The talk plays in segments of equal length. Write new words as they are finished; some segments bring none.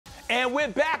And we're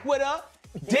back with a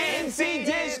Didn't See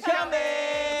Dish Coming.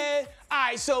 All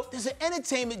right, so there's an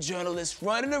entertainment journalist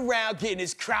running around getting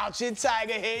his crouching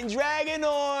tiger, hidden dragon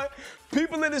on.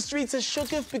 People in the streets are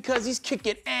shooketh because he's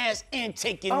kicking ass and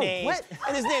taking names. What?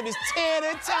 And his name is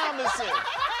Tanner Thomason.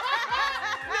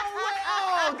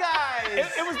 Oh, guys.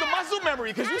 It was the muscle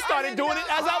memory because you started doing it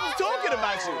as I was talking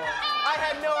about you. I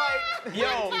had no idea.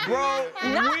 Yo, bro,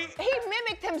 He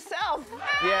mimicked himself.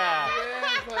 Yeah.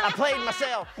 I played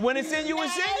myself. when it's in you,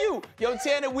 it's in you. Yo,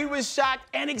 Tanner, we were shocked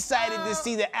and excited to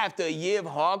see that after a year of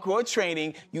hardcore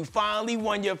training, you finally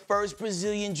won your first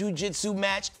Brazilian Jiu Jitsu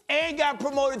match and got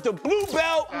promoted to blue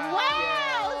belt.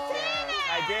 Wow, Tanner!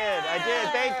 I did.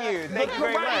 Thank you. Thank you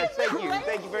very much.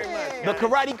 Thank you very much. The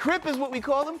karate crip is what we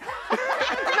call him.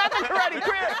 Not the karate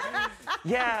crib.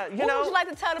 Yeah, you What know. would you like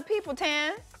to tell the people,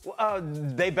 Tan?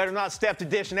 They better not step to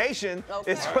Dish Nation.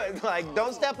 Okay. It's like,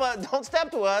 don't step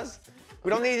to us. We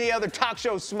don't need any other talk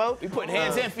show smoke. We put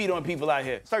hands and feet on people out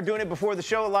here. Start doing it before the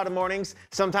show a lot of mornings.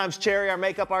 Sometimes Cherry, our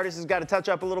makeup artist, has got to touch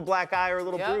up a little black eye or a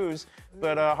little bruise.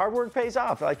 But hard work pays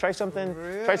off. Like, try something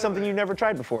you've never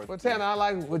tried before. Well, Tanner, I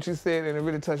like what you said, and it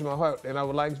really touched my heart, and I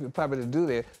would like you probably to do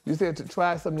that. You said to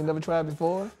try something you never tried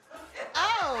before?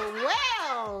 Oh,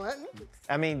 well.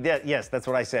 I mean, yes, that's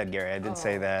what I said, Gary. I did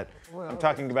say that. I'm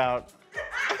talking about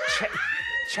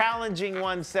challenging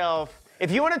oneself. If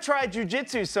you want to try Jiu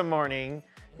Jitsu some morning,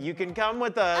 you can come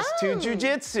with us to Jiu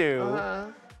Jitsu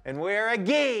and wear a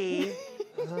gi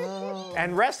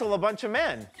and wrestle a bunch of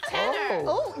men.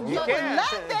 Oh, you can.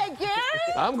 love that,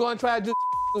 Gary. I'm going to try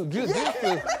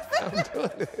Jiu-Jitsu. I'm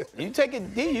doing it. You take it,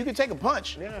 you can take a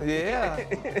punch. Yeah,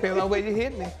 depends on where you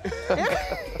hit me.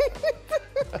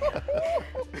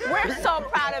 We're so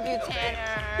proud of you,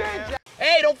 Tanner.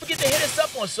 Hey, don't forget to hit us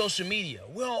up on social media.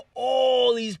 We're on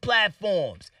all these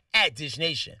platforms at Dish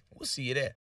Nation. We'll see you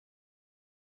there.